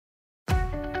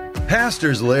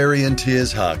Pastors Larry and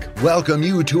Tiz Huck welcome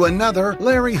you to another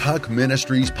Larry Huck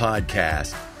Ministries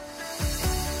podcast.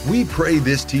 We pray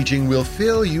this teaching will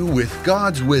fill you with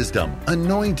God's wisdom,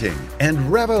 anointing, and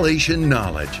revelation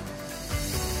knowledge.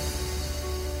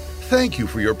 Thank you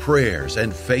for your prayers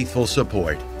and faithful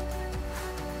support.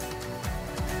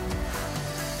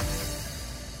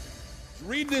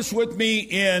 Read this with me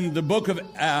in the book of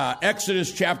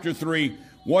Exodus chapter 3,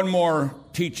 one more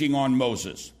teaching on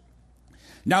Moses.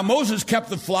 Now Moses kept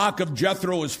the flock of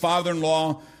Jethro, his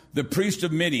father-in-law, the priest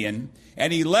of Midian,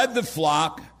 and he led the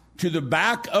flock to the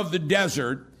back of the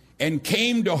desert and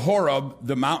came to Horeb,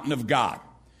 the mountain of God.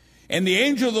 And the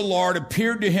angel of the Lord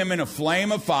appeared to him in a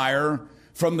flame of fire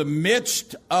from the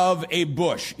midst of a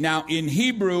bush. Now in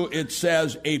Hebrew it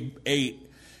says a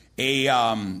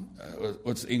thorn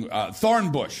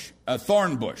bush.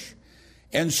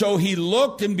 And so he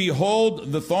looked, and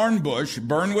behold, the thorn bush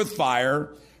burned with fire,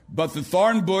 but the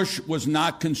thorn bush was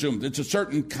not consumed. It's a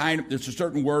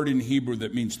certain word in Hebrew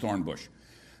that means thorn bush.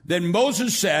 Then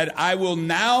Moses said, I will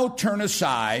now turn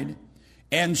aside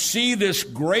and see this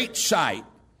great sight,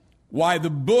 why the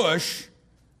bush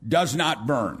does not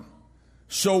burn.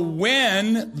 So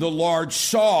when the Lord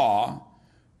saw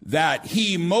that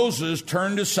he, Moses,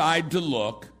 turned aside to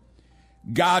look,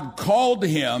 God called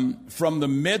him from the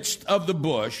midst of the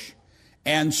bush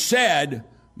and said,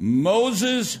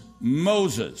 Moses,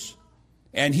 Moses.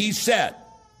 And he said,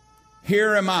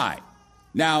 here am I.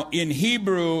 Now, in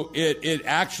Hebrew, it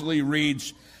actually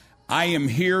reads, I am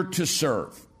here to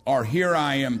serve, or here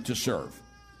I am to serve.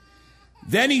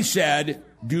 Then he said,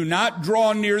 do not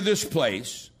draw near this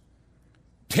place.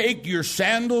 Take your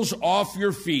sandals off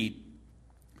your feet,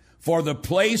 for the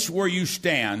place where you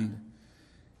stand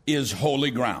is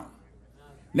holy ground.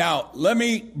 Now, let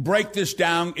me break this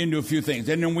down into a few things.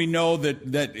 And then we know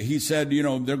that he said, they're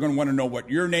going to want to know what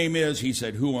your name is. He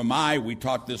said, who am I? We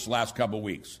taught this last couple of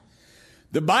weeks.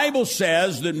 The Bible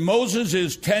says that Moses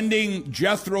is tending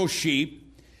Jethro's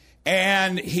sheep,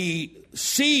 and he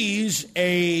sees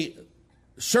a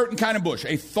certain kind of bush,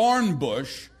 a thorn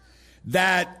bush,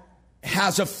 that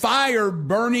has a fire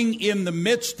burning in the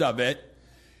midst of it.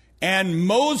 And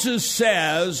Moses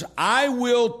says, I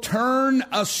will turn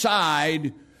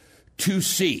aside to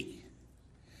see.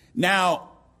 Now,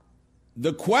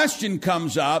 the question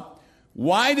comes up,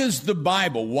 why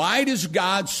does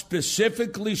God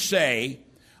specifically say,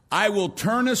 I will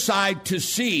turn aside to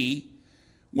see,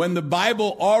 when the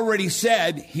Bible already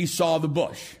said he saw the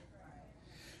bush?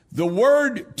 The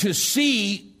word to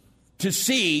see,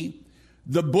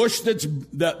 the bush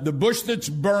that's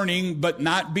burning but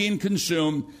not being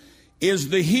consumed, is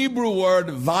the Hebrew word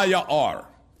vayar.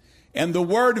 And the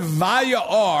word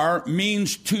vayar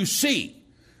means to see.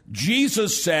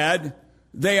 Jesus said,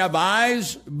 they have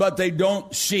eyes, but they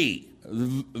don't see.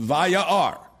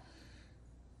 Vayar.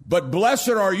 But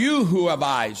blessed are you who have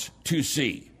eyes to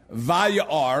see.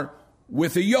 Vayar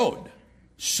with a yod.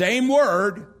 Same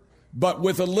word, but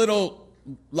with a little,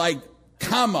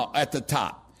 comma at the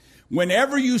top.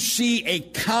 Whenever you see a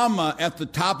comma at the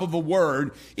top of a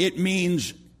word, it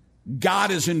means God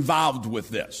is involved with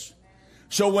this.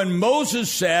 So when Moses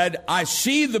said, I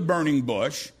see the burning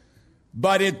bush,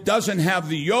 but it doesn't have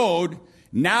the yod,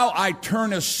 now I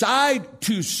turn aside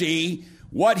to see,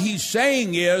 what he's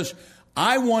saying is,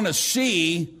 I want to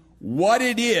see what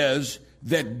it is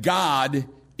that God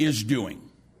is doing.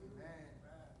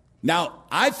 Now,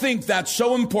 I think that's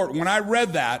so important. When I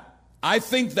read that, I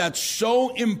think that's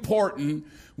so important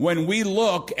when we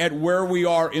look at where we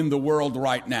are in the world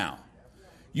right now.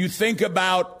 You think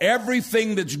about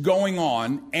everything that's going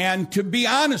on, and to be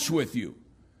honest with you,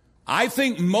 I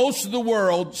think most of the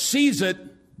world sees it,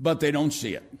 but they don't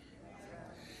see it.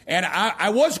 And I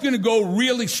was going to go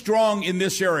really strong in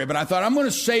this area, but I thought I'm going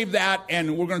to save that,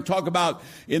 and we're going to talk about,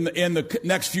 in the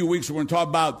next few weeks, we're going to talk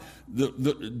about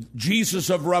the Jesus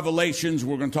of Revelations.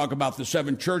 We're going to talk about the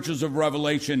 7 churches of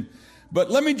Revelation. But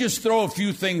let me just throw a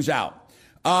few things out.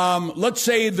 Let's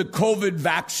say the COVID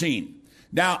vaccine.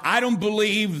 Now, I don't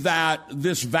believe that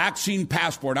this vaccine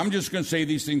passport, I'm just going to say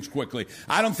these things quickly.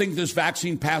 I don't think this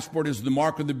vaccine passport is the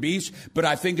mark of the beast, but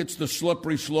I think it's the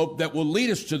slippery slope that will lead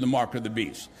us to the mark of the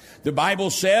beast. The Bible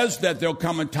says that there'll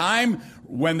come a time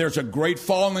when there's a great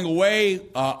falling away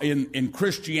in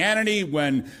Christianity,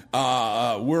 when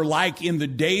we're like in the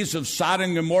days of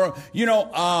Sodom and Gomorrah.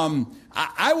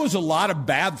 I was a lot of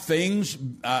bad things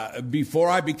before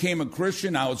I became a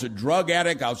Christian. I was a drug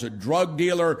addict. I was a drug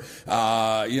dealer.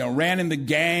 Ran in the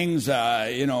gangs.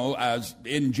 I was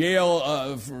in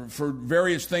jail for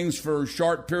various things for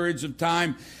short periods of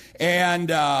time. And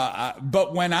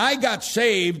but when I got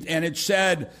saved, and it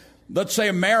said, let's say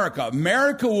America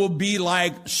will be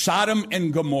like Sodom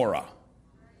and Gomorrah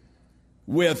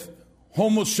with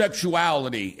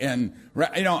homosexuality and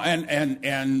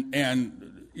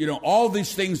all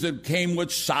these things that came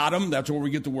with Sodom. That's where we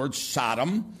get the word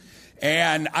Sodom.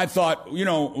 And I thought,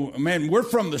 man, we're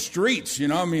from the streets,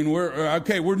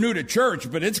 we're new to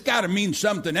church, but it's got to mean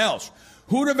something else.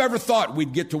 Who'd have ever thought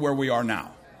we'd get to where we are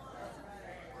now?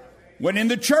 When in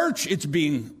the church, it's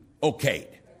being okayed.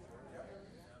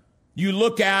 You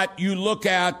look at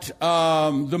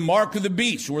the mark of the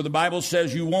beast, where the Bible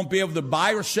says you won't be able to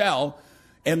buy or sell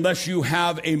unless you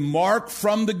have a mark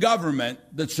from the government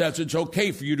that says it's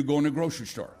okay for you to go in a grocery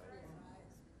store.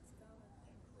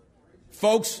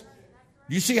 Folks,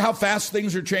 you see how fast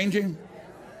things are changing?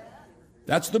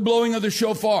 That's the blowing of the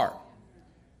shofar.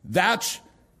 That's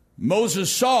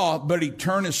Moses saw, but he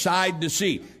turned aside to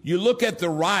see. You look at the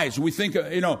rise. We think,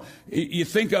 you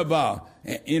think of,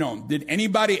 did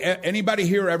anybody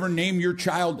here ever name your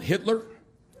child Hitler?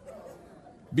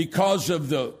 Because of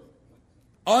the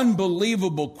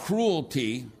unbelievable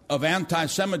cruelty of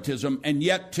anti-Semitism, and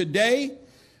yet today,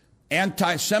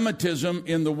 anti-Semitism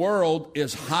in the world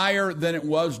is higher than it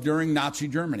was during Nazi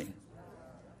Germany.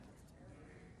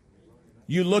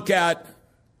 You look at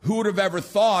who would have ever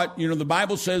thought, the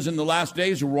Bible says in the last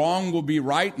days, wrong will be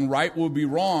right and right will be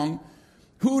wrong.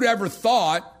 Who would ever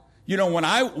thought, when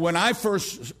I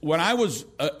was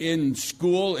in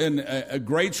school, in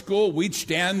grade school, we'd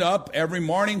stand up every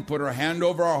morning, put our hand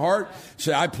over our heart,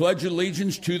 say, I pledge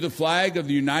allegiance to the flag of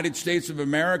the United States of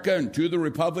America and to the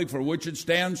republic for which it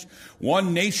stands,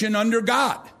 one nation under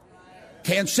God.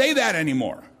 Can't say that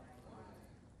anymore.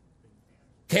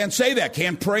 Can't say that.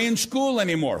 Can't pray in school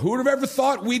anymore. Who would have ever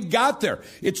thought we'd got there?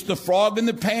 It's the frog in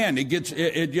the pan. You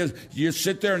just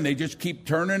sit there and they just keep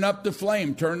turning up the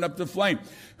flame.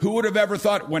 Who would have ever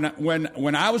thought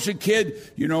when I was a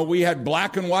kid, we had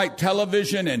black and white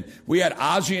television and we had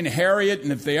Ozzie and Harriet,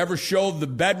 and if they ever showed the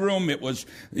bedroom, it was,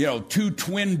 two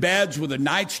twin beds with a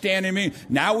nightstand in me.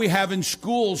 Now we have in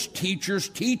schools teachers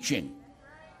teaching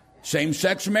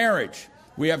same-sex marriage.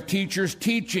 We have teachers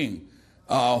teaching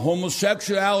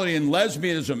homosexuality and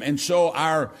lesbianism. And so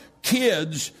our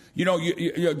kids,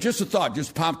 just a thought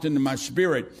just popped into my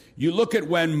spirit. You look at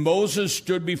when Moses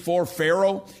stood before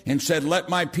Pharaoh and said, let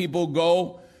my people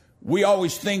go. We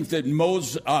always think that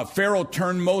Pharaoh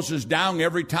turned Moses down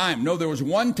every time. No, there was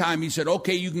one time he said,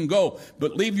 okay, you can go,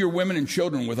 but leave your women and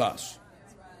children with us.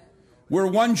 We're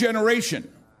one generation.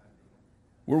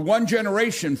 We're one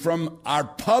generation from our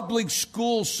public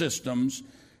school systems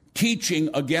teaching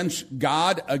against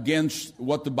God, against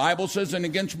what the Bible says, and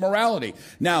against morality.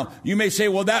 Now, you may say,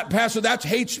 well, Pastor, that's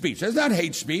hate speech. That's not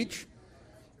hate speech.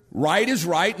 Right is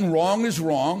right and wrong is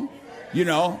wrong.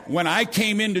 When I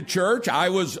came into church,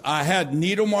 I had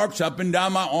needle marks up and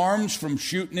down my arms from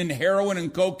shooting in heroin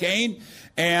and cocaine.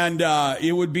 And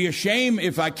it would be a shame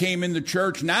if I came into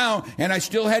church now and I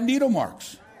still had needle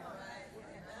marks.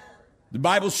 The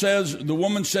Bible says,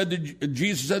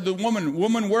 Jesus said to the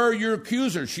woman, where are your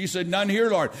accusers? She said, none here,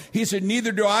 Lord. He said,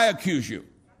 neither do I accuse you.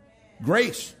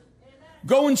 Grace.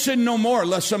 Go and sin no more,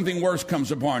 lest something worse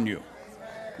comes upon you.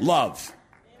 Love.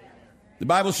 The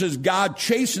Bible says God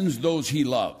chastens those he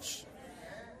loves.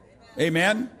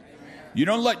 Amen? You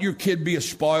don't let your kid be a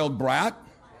spoiled brat.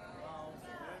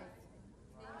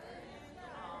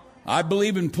 I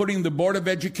believe in putting the Board of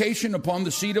Education upon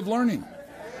the seat of learning.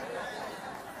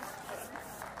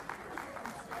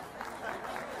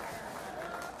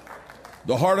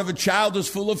 The heart of a child is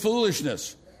full of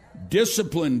foolishness.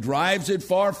 Discipline drives it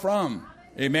far from.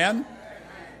 Amen?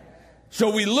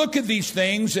 So we look at these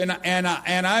things, and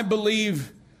I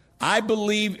believe,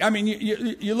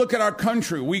 you look at our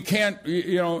country. We can't,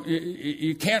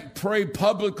 you can't pray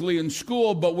publicly in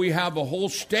school, but we have a whole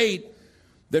state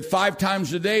that 5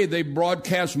 times a day they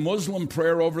broadcast Muslim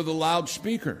prayer over the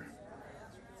loudspeaker.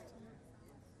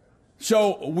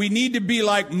 So we need to be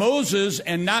like Moses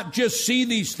and not just see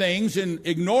these things and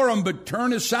ignore them, but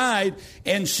turn aside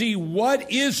and see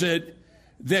what is it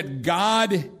that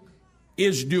God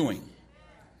is doing.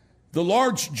 The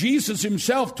Lord Jesus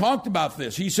himself talked about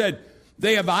this. He said,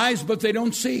 they have eyes, but they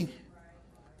don't see.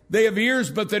 They have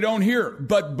ears, but they don't hear.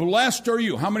 But blessed are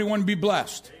you. How many want to be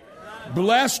blessed?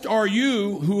 Blessed are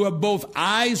you who have both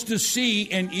eyes to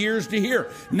see and ears to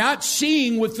hear. Not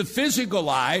seeing with the physical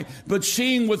eye, but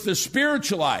seeing with the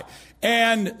spiritual eye.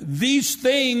 And these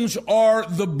things are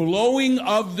the blowing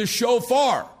of the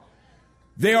shofar.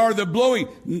 They are the blowing.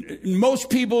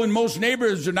 Most people in most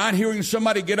neighborhoods are not hearing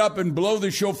somebody get up and blow the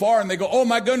shofar and they go, oh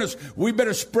my goodness, we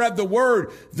better spread the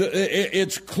word.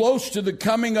 It's close to the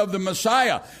coming of the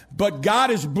Messiah. But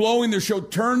God is blowing the shofar.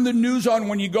 Turn the news on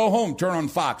when you go home. Turn on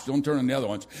Fox. Don't turn on the other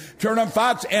ones. Turn on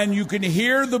Fox and you can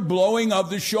hear the blowing of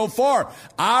the shofar.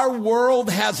 Our world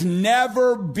has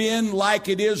never been like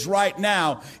it is right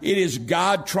now. It is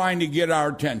God trying to get our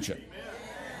attention.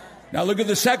 Now look at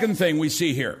the second thing we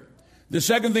see here. The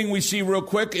second thing we see real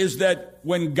quick is that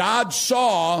when God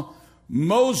saw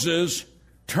Moses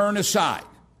turn aside,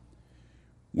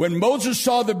 when Moses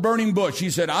saw the burning bush, he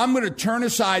said, I'm going to turn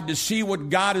aside to see what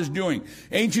God is doing.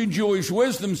 Ancient Jewish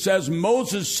wisdom says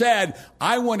Moses said,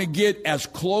 I want to get as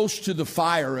close to the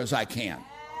fire as I can.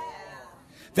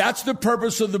 That's the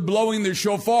purpose of the blowing the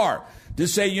shofar. To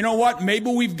say, you know what,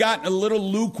 maybe we've gotten a little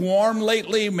lukewarm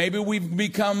lately. Maybe we've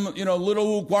become, a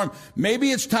little lukewarm.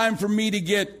 Maybe it's time for me to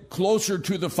get closer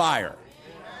to the fire.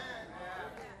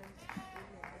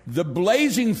 The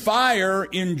blazing fire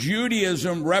in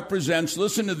Judaism represents,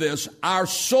 listen to this, our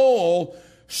soul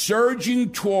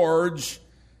surging towards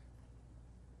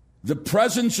the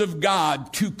presence of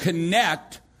God to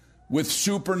connect with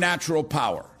supernatural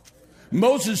power.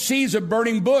 Moses sees a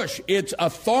burning bush. It's a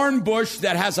thorn bush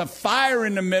that has a fire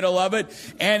in the middle of it,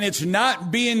 and it's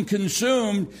not being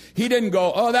consumed. He didn't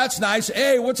go, oh, that's nice.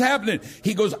 Hey, what's happening?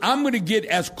 He goes, I'm going to get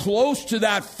as close to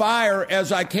that fire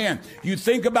as I can. You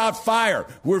think about fire.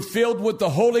 We're filled with the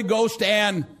Holy Ghost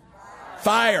and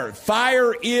fire.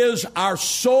 Fire is our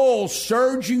soul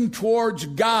surging towards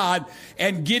God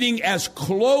and getting as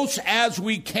close as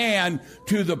we can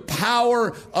to the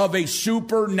power of a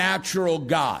supernatural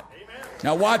God.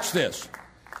 Now watch this.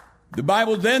 The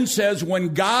Bible then says,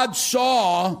 when God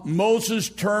saw Moses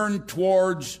turn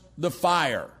towards the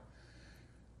fire,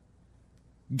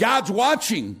 God's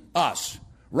watching us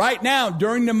right now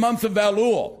during the month of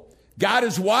Elul. God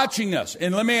is watching us.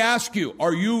 And let me ask you,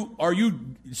 are you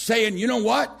saying, you know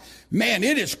what? Man,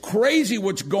 it is crazy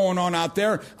what's going on out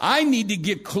there. I need to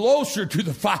get closer to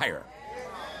the fire.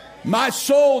 My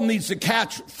soul needs to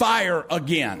catch fire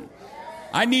again.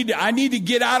 I need to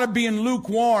get out of being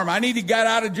lukewarm. I need to get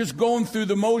out of just going through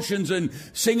the motions and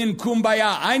singing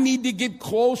Kumbaya. I need to get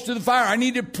close to the fire. I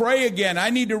need to pray again. I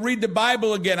need to read the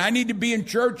Bible again. I need to be in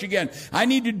church again. I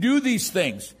need to do these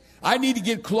things. I need to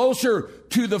get closer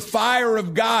to the fire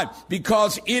of God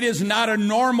because it is not a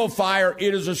normal fire.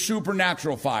 It is a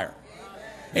supernatural fire.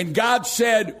 And God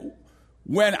said,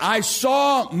 when I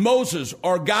saw Moses,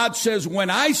 or God says, when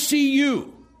I see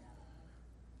you,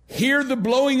 hear the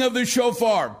blowing of the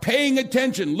shofar, paying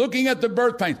attention, looking at the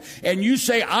birth pangs, and you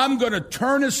say, I'm going to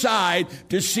turn aside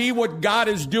to see what God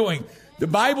is doing. The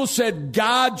Bible said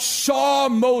God saw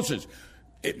Moses.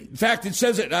 In fact, it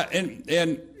says it,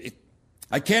 and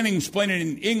I can't even explain it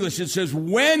in English. It says,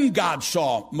 when God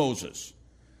saw Moses.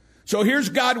 So here's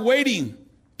God waiting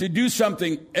to do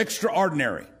something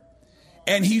extraordinary.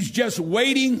 And he's just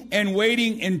waiting and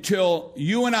waiting until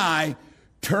you and I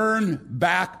turn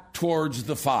back towards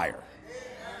the fire.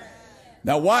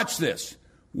 Now watch this.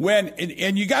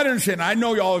 And you got to understand, I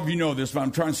know all of you know this, but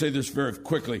I'm trying to say this very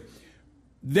quickly.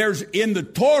 There's in the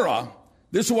Torah,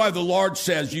 this is why the Lord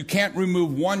says you can't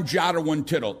remove one jot or one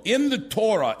tittle. In the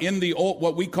Torah, in the old,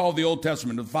 what we call the Old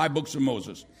Testament, the 5 books of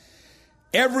Moses,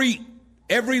 every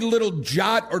little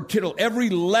jot or tittle, every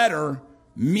letter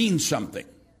means something.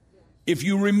 If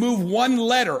you remove one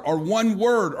letter or one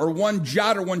word or one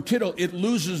jot or one tittle, it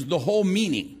loses the whole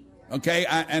meaning. Okay?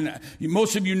 And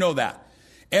most of you know that.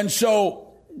 And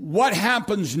so what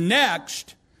happens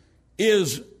next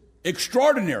is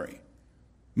extraordinary.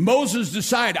 Moses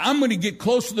decided, I'm going to get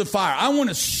close to the fire. I want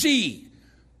to see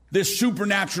this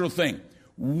supernatural thing.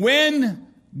 When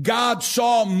God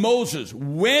saw Moses,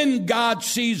 when God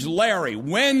sees Larry,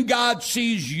 when God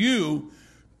sees you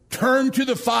turn to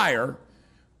the fire,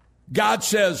 God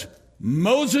says,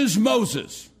 Moses,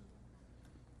 Moses.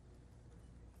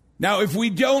 Now, if we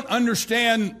don't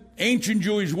understand ancient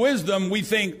Jewish wisdom, we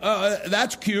think,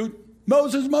 that's cute.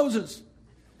 Moses, Moses.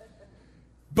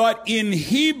 But in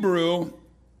Hebrew,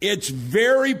 it's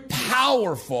very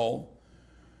powerful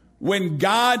when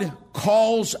God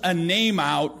calls a name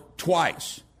out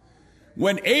twice.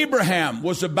 When Abraham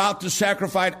was about to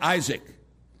sacrifice Isaac,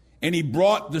 and he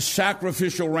brought the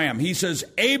sacrificial ram, he says,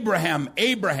 Abraham,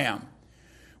 Abraham.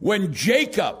 When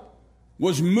Jacob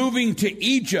was moving to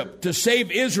Egypt to save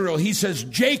Israel, he says,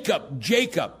 Jacob,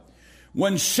 Jacob.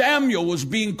 When Samuel was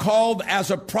being called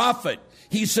as a prophet,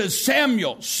 he says,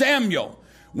 Samuel, Samuel.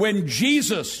 When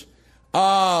Jesus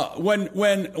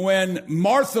When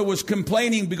Martha was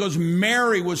complaining because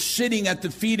Mary was sitting at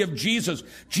the feet of Jesus,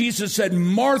 Jesus said,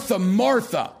 Martha,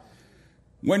 Martha.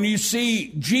 When you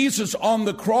see Jesus on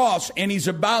the cross and he's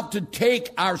about to take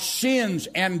our sins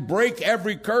and break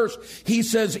every curse, he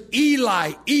says,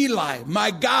 Eli, Eli, my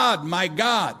God, my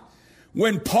God.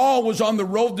 When Paul was on the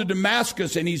road to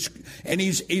Damascus and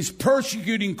he's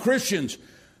persecuting Christians,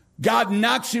 God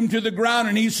knocks him to the ground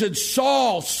and he said,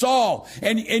 Saul, Saul.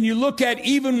 And you look at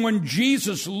even when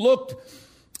Jesus looked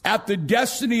at the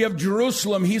destiny of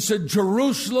Jerusalem, he said,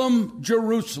 Jerusalem,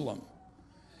 Jerusalem.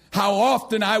 How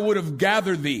often I would have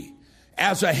gathered thee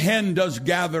as a hen does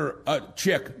gather a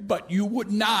chick, but you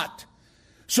would not.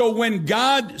 So when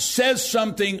God says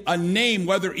something, a name,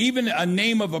 whether even a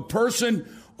name of a person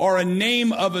or a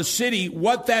name of a city,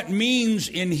 what that means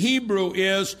in Hebrew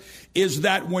is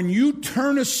that when you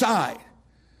turn aside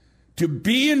to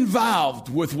be involved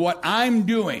with what I'm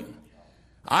doing,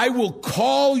 I will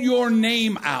call your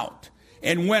name out.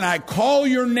 And when I call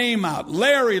your name out,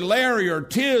 Larry, Larry, or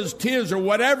Tiz, or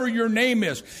whatever your name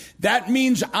is, that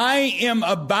means I am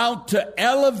about to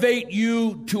elevate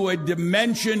you to a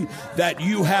dimension that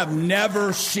you have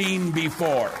never seen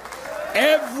before.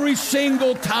 Every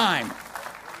single time.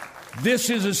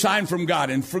 This is a sign from God.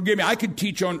 And forgive me, I could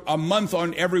teach on a month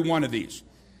on every one of these.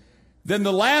 Then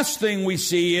the last thing we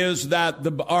see is that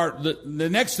the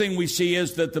next thing we see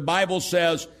is that the Bible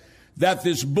says that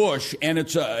this bush, and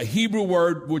it's a Hebrew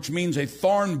word which means a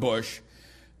thorn bush,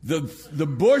 the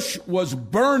bush was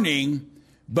burning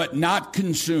but not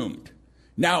consumed.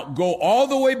 Now go all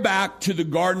the way back to the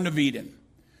Garden of Eden.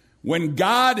 When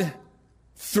God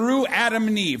threw Adam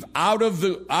and Eve out of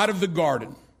the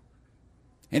garden,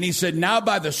 and he said, now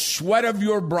by the sweat of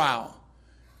your brow,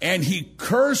 and he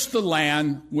cursed the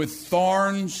land with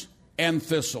thorns and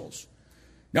thistles.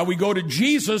 Now we go to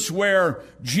Jesus, where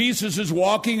Jesus is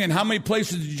walking, and how many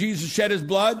places did Jesus shed his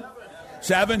blood?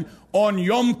 7. On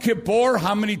Yom Kippur,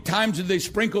 how many times did they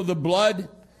sprinkle the blood?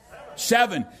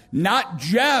 7. Not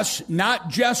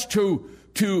just to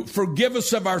forgive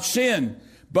us of our sin,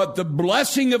 but the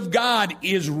blessing of God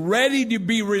is ready to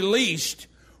be released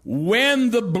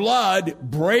when the blood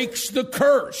breaks the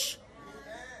curse.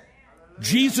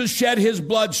 Jesus shed his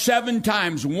blood 7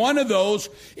 times. One of those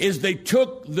is they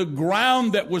took the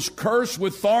ground that was cursed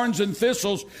with thorns and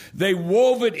thistles. They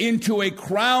wove it into a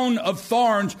crown of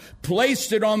thorns,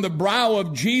 placed it on the brow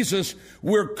of Jesus.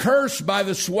 We're cursed by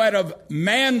the sweat of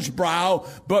man's brow,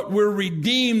 but we're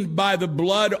redeemed by the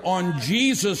blood on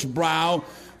Jesus' brow.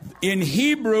 In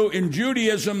Hebrew, in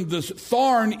Judaism, the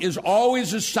thorn is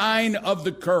always a sign of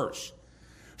the curse.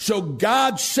 So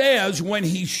God says when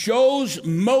he shows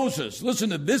Moses, listen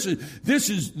to this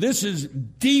is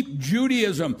deep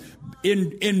Judaism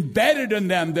embedded in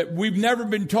them that we've never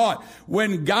been taught.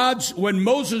 When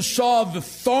Moses saw the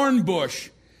thorn bush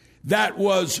that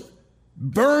was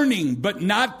burning but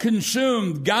not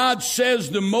consumed, God says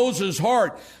to Moses'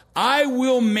 heart, I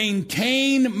will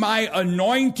maintain my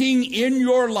anointing in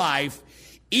your life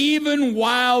even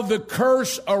while the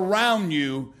curse around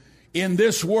you in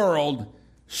this world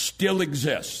still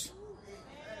exists.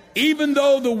 Even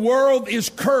though the world is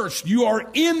cursed, you are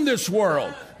in this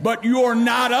world, but you are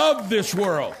not of this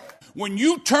world. When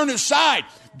you turn aside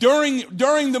during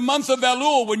the month of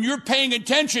Elul, when you're paying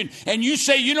attention and you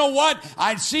say, you know what?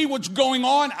 I see what's going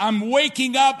on. I'm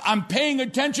waking up. I'm paying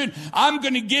attention. I'm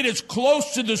going to get as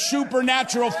close to the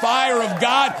supernatural fire of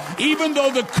God, even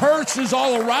though the curse is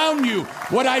all around you.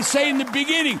 What I say in the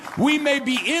beginning, we may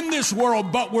be in this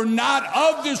world, but we're not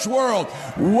of this world.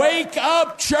 Wake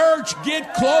up, church.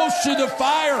 Get close to the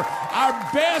fire.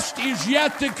 Our best is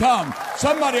yet to come.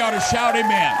 Somebody ought to shout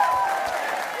amen.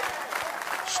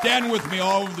 Stand with me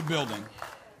all over the building.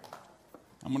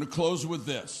 I'm going to close with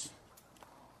this.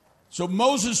 So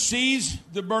Moses sees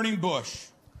the burning bush.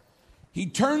 He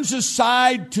turns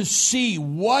aside to see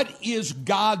what is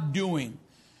God doing.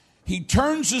 He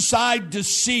turns aside to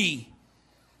see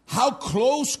how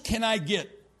close can I get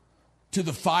to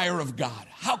the fire of God?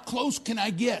 How close can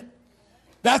I get?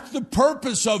 That's the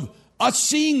purpose of us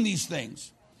seeing these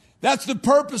things. That's the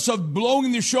purpose of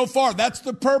blowing the shofar. That's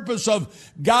the purpose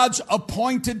of God's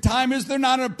appointed time. Is there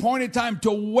not an appointed time to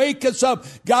wake us up?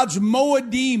 God's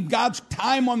Moedim, God's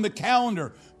time on the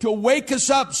calendar, to wake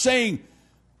us up saying,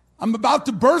 I'm about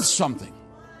to birth something.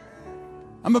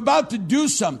 I'm about to do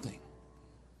something.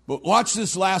 But watch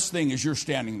this last thing as you're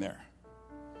standing there.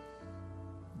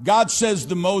 God says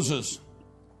to Moses,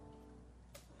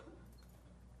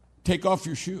 take off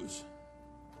your shoes.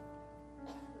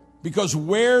 Because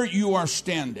where you are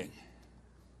standing,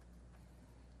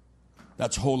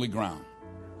 that's holy ground.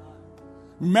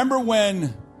 Remember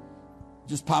when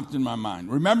just popped in my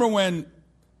mind. Remember when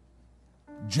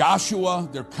Joshua,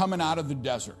 they're coming out of the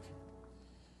desert,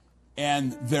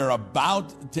 and they're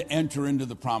about to enter into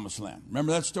the promised land.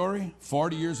 Remember that story?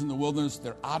 40 years in the wilderness.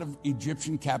 They're out of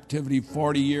Egyptian captivity,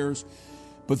 40 years.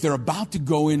 But they're about to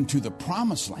go into the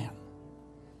promised land.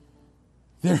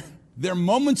 They're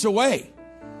moments away.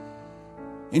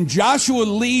 And Joshua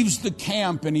leaves the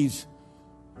camp, and he's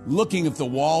looking at the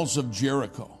walls of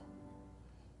Jericho.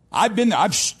 I've been there.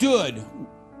 I've stood.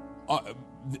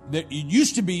 It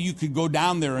used to be you could go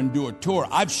down there and do a tour.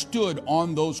 I've stood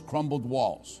on those crumbled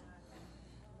walls.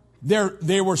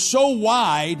 They were so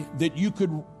wide that you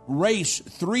could race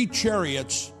 3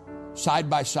 chariots side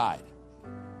by side.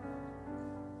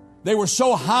 They were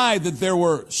so high that there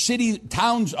were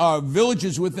towns,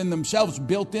 villages within themselves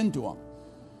built into them.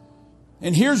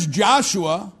 And here's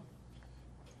Joshua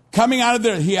coming out of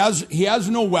there. He has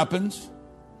no weapons.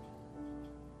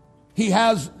 He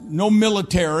has no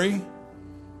military.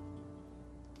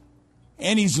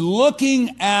 And he's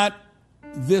looking at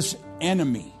this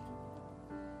enemy.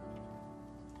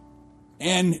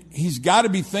 And he's got to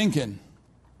be thinking,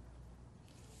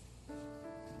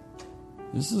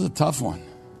 this is a tough one.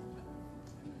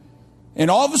 And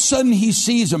all of a sudden he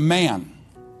sees a man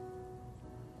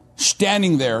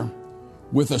standing there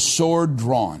with a sword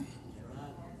drawn,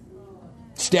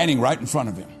 standing right in front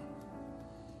of him.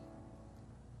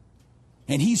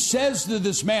 And he says to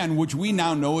this man, which we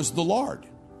now know as the Lord,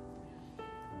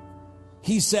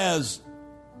 he says,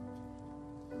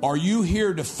 are you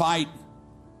here to fight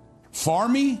for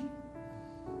me?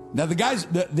 Now the guys,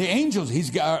 the angels, he's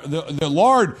got the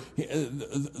Lord,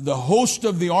 the host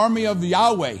of the army of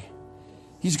Yahweh,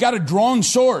 he's got a drawn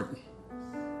sword.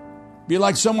 Be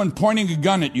like someone pointing a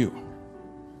gun at you.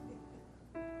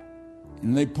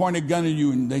 And they point a gun at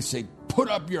you and they say, put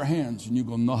up your hands. And you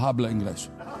go, no habla inglés.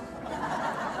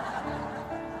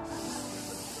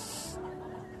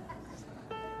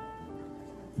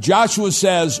 Joshua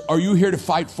says, are you here to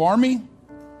fight for me?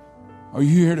 Or are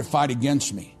you here to fight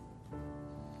against me?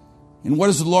 And what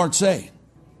does the Lord say?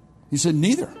 He said,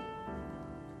 neither.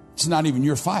 It's not even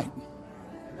your fight.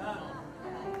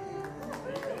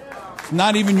 It's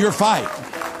not even your fight.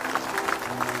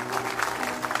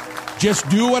 Just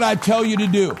do what I tell you to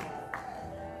do.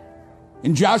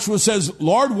 And Joshua says,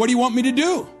 Lord, what do you want me to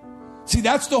do? See,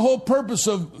 that's the whole purpose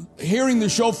of hearing the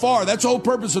shofar. That's the whole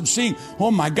purpose of seeing,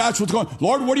 oh my gosh, what's going on?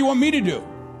 Lord, what do you want me to do?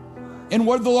 And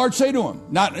what did the Lord say to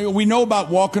him? We know about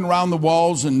walking around the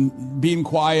walls and being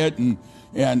quiet and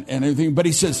everything, but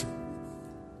he says,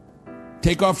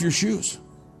 take off your shoes,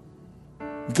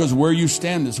 because where you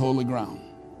stand is holy ground.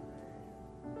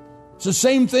 It's the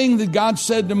same thing that God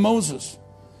said to Moses.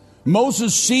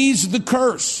 Moses sees the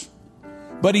curse,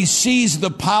 but he sees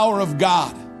the power of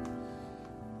God.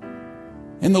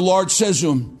 And the Lord says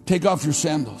to him, take off your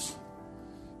sandals,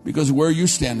 because where you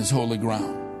stand is holy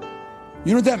ground.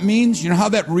 You know what that means? You know how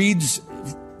that reads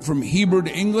from Hebrew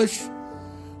to English?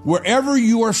 Wherever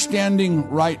you are standing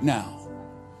right now,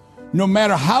 no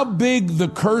matter how big the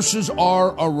curses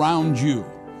are around you,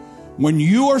 when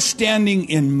you are standing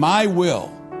in my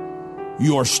will,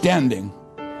 you are standing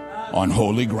on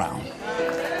holy ground.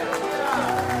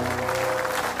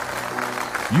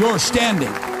 You're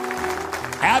standing.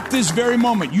 At this very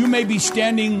moment, you may be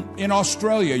standing in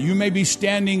Australia. You may be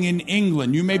standing in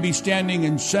England. You may be standing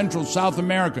in Central South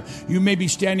America. You may be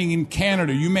standing in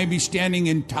Canada. You may be standing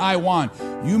in Taiwan.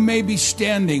 You may be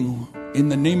standing in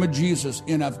the name of Jesus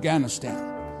in Afghanistan.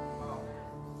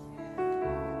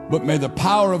 But may the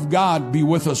power of God be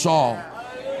with us all,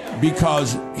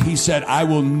 because he said, I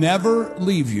will never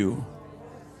leave you.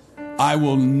 I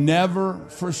will never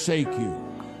forsake you.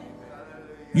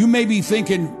 You may be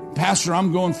thinking, Pastor,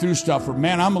 I'm going through stuff, or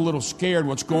man, I'm a little scared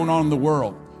what's going on in the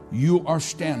world. You are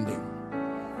standing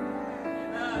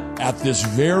at this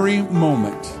very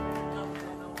moment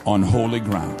on holy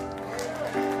ground.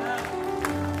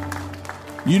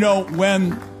 You know,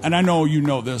 and I know you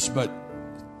know this, but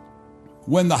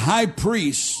when the high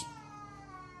priest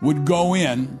would go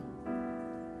in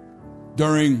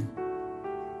during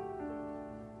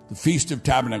the Feast of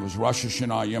Tabernacles, Rosh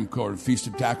Hashanah, Yom Kippur, Feast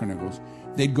of Tabernacles,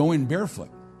 they'd go in barefoot.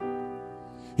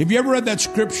 Have you ever read that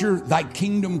scripture, thy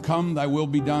kingdom come, thy will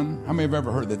be done? How many have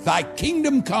ever heard that? Thy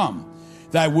kingdom come,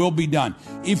 thy will be done.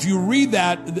 If you read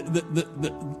that,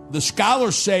 the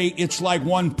scholars say it's like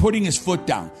one putting his foot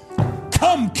down.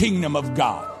 Come, kingdom of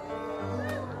God.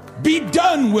 Be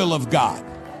done, will of God.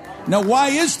 Now, why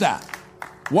is that?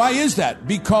 Why is that?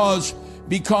 Because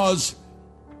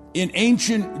in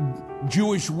ancient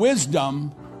Jewish wisdom,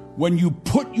 when you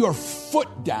put your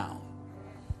foot down,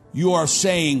 you are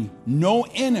saying no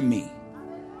enemy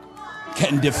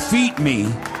can defeat me,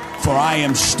 for I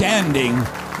am standing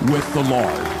with the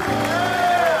Lord.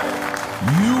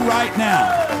 You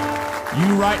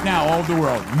right now, all over the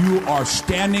world, you are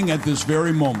standing at this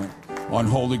very moment on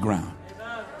holy ground.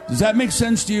 Does that make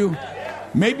sense to you?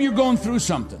 Maybe you're going through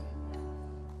something.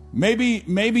 Maybe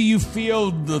you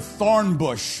feel the thorn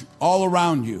bush all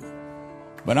around you.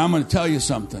 But I'm going to tell you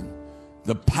something.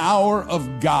 The power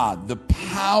of God, the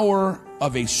power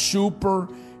of a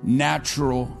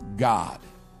supernatural God,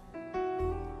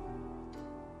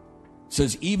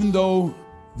 says even though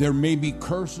there may be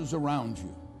curses around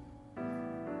you,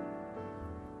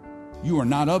 you are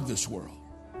not of this world.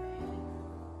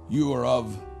 You are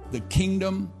of the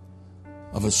kingdom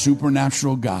of a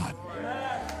supernatural God.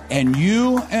 And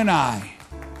you and I,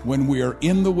 when we are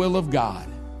in the will of God,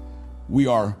 we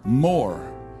are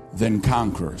more than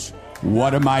conquerors.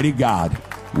 What a mighty God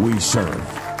we serve.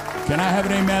 Can I have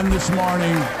an amen this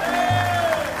morning?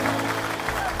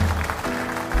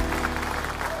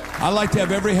 I'd like to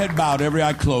have every head bowed, every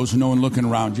eye closed, and no one looking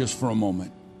around just for a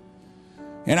moment.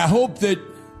 And I hope that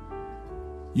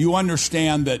you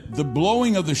understand that the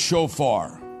blowing of the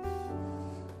shofar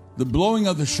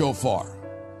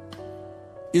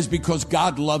is because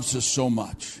God loves us so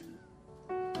much.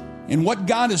 And what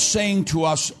God is saying to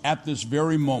us at this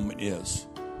very moment is,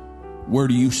 where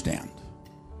do you stand?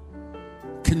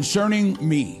 Concerning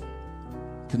me,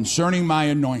 concerning my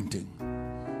anointing,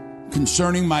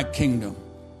 concerning my kingdom,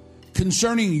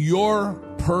 concerning your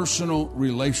personal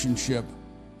relationship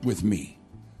with me,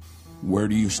 where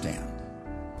do you stand?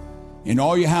 And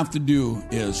all you have to do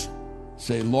is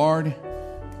say, Lord,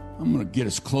 I'm going to get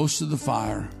as close to the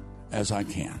fire as I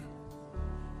can.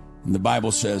 And the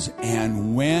Bible says,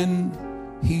 and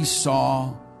when he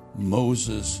saw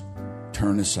Moses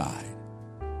turn aside,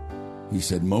 he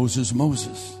said, Moses,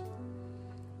 Moses,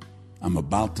 I'm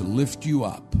about to lift you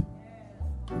up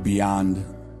beyond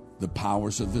the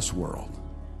powers of this world.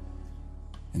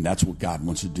 And that's what God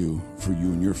wants to do for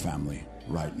you and your family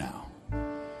right now.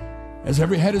 As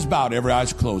every head is bowed, every eye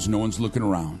is closed, no one's looking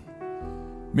around.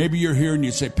 Maybe you're here and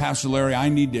you say, Pastor Larry, I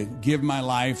need to give my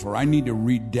life, or I need to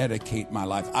rededicate my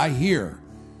life. I hear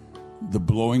the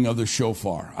blowing of the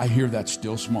shofar. I hear that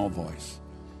still small voice.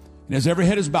 And as every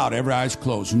head is bowed, every eye is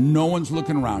closed, no one's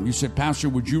looking around. You say, Pastor,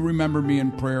 would you remember me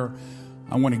in prayer?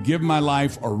 I want to give my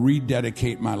life or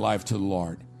rededicate my life to the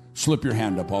Lord. Slip your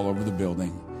hand up all over the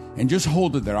building. And just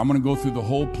hold it there. I'm going to go through the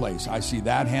whole place. I see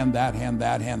that hand, that hand,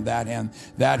 that hand, that hand,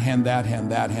 that hand, that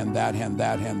hand, that hand, that hand,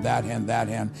 that hand, that hand, that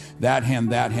hand, that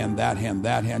hand, that hand, that hand,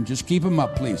 that hand. Just keep them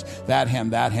up, please. That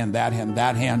hand, that hand, that hand,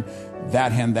 that hand,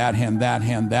 that hand, that hand, that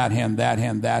hand, that hand, that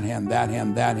hand, that hand, that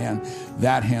hand, that hand,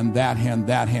 that hand, that hand,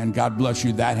 that hand. God bless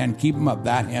you. That hand, keep them up.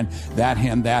 That hand, that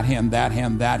hand, that hand, that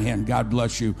hand, that hand. God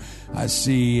bless you. I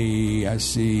see.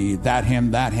 That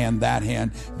hand, that hand, that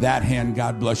hand, that hand.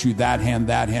 God bless you. That hand,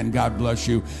 God bless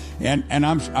you. And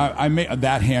I may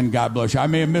that hand, God bless you. I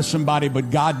may have missed somebody, but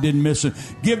God didn't miss it.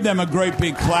 Give them a great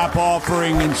big clap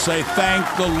offering and say, thank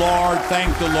the Lord,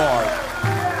 thank the Lord.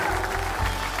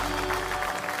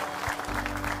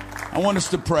 I want us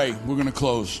to pray. We're going to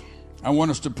close. I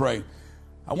want us to pray.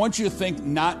 I want you to think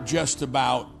not just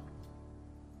about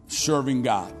serving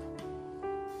God,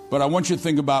 but I want you to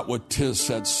think about what Tiz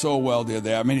said so well the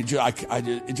other day. I mean,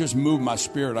 it just moved my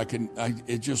spirit.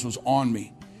 It just was on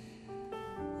me.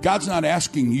 God's not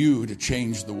asking you to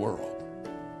change the world.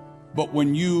 But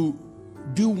when you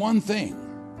do one thing,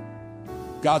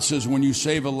 God says when you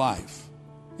save a life,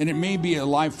 and it may be a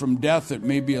life from death, it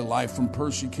may be a life from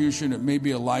persecution, it may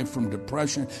be a life from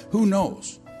depression, who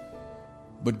knows?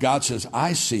 But God says,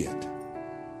 I see it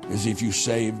as if you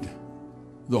saved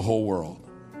the whole world.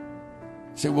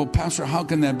 You say, well, Pastor, how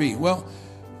can that be? Well,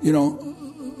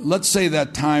 let's say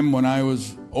that time when I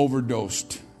was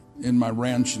overdosed in my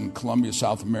ranch in Colombia,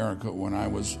 South America, when I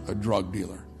was a drug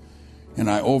dealer. And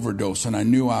I overdosed and I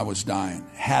knew I was dying.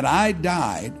 Had I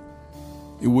died,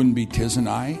 it wouldn't be Tiz and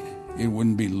I. It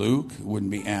wouldn't be Luke. It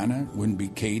wouldn't be Anna. It wouldn't be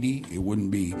Katie. It wouldn't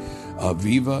be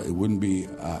Viva. It wouldn't be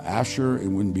Asher. It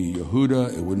wouldn't be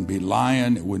Yehuda. It wouldn't be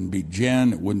Lion. It wouldn't be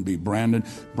Jen. It wouldn't be Brandon.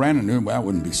 Brandon, that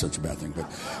wouldn't be such a bad thing.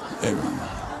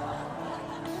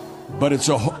 But it's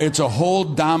a whole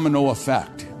domino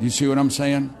effect. Do you see what I'm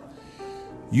saying?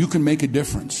 You can make a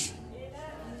difference.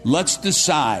 Let's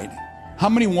decide. How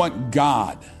many want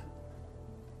God,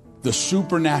 the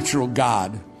supernatural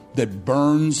God that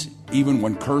burns even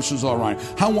when curses are around?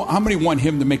 How many want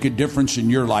him to make a difference in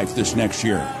your life this next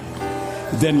year?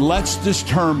 Then let's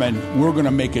determine we're going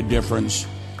to make a difference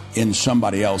in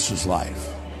somebody else's life.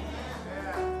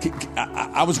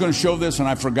 I was going to show this and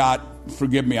I forgot.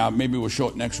 Forgive me. Maybe we'll show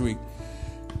it next week.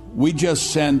 We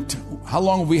just sent, how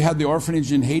long have we had the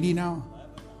orphanage in Haiti now?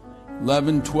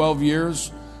 11, 12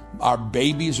 years. Our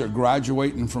babies are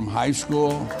graduating from high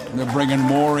school. They're bringing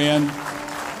more in.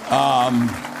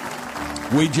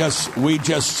 We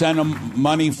just sent them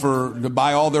money to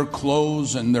buy all their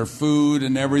clothes and their food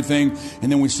and everything,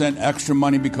 and then we sent extra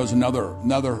money because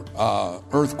another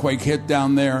earthquake hit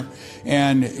down there.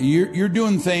 And you're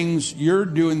doing things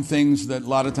that a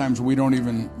lot of times we don't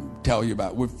even tell you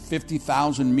about. With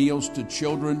 50,000 meals to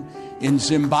children in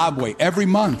Zimbabwe every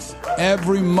month.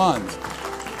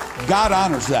 God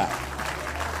honors that.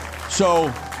 So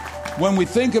when we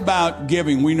think about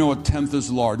giving, we know a tenth is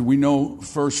the Lord. We know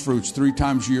first fruits. 3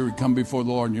 times a year we come before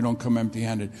the Lord and you don't come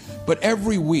empty-handed. But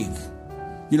every week,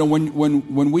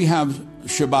 when we have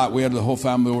Shabbat, we had the whole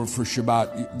family over for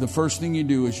Shabbat, the first thing you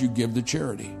do is you give to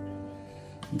charity.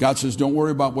 God says, don't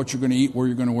worry about what you're going to eat, where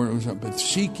you're going to wear it, but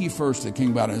seek ye first the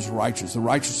kingdom of God and his righteousness. The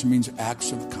righteousness means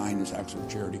acts of kindness, acts of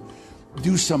charity.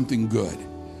 Do something good.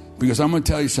 Because I'm going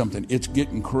to tell you something. It's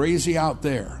getting crazy out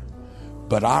there,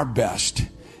 but our best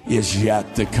is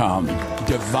yet to come.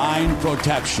 Divine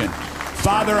protection.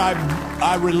 Father,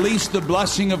 I release the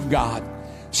blessing of God.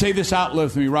 Say this out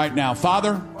with me right now.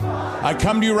 Father, I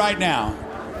come to you right now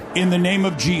in the name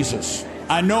of Jesus.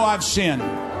 I know I've sinned.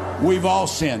 We've all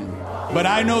sinned. But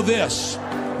I know this.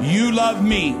 You love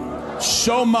me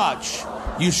so much.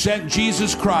 You sent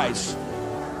Jesus Christ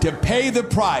to pay the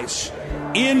price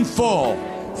in full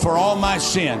for all my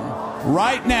sin.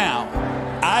 Right now,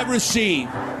 I receive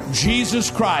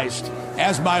Jesus Christ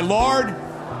as my Lord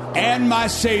and my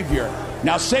Savior.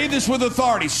 Now say this with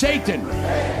authority. Satan,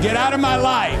 get out of my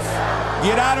life.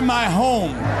 Get out of my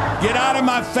home. Get out of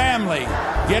my family.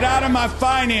 Get out of my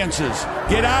finances.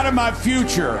 Get out of my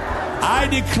future. I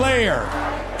declare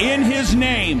in his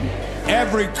name,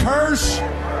 every curse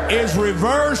is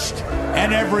reversed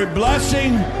and every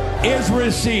blessing is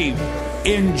received.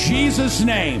 In Jesus'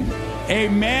 name,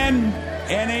 amen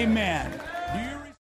and amen.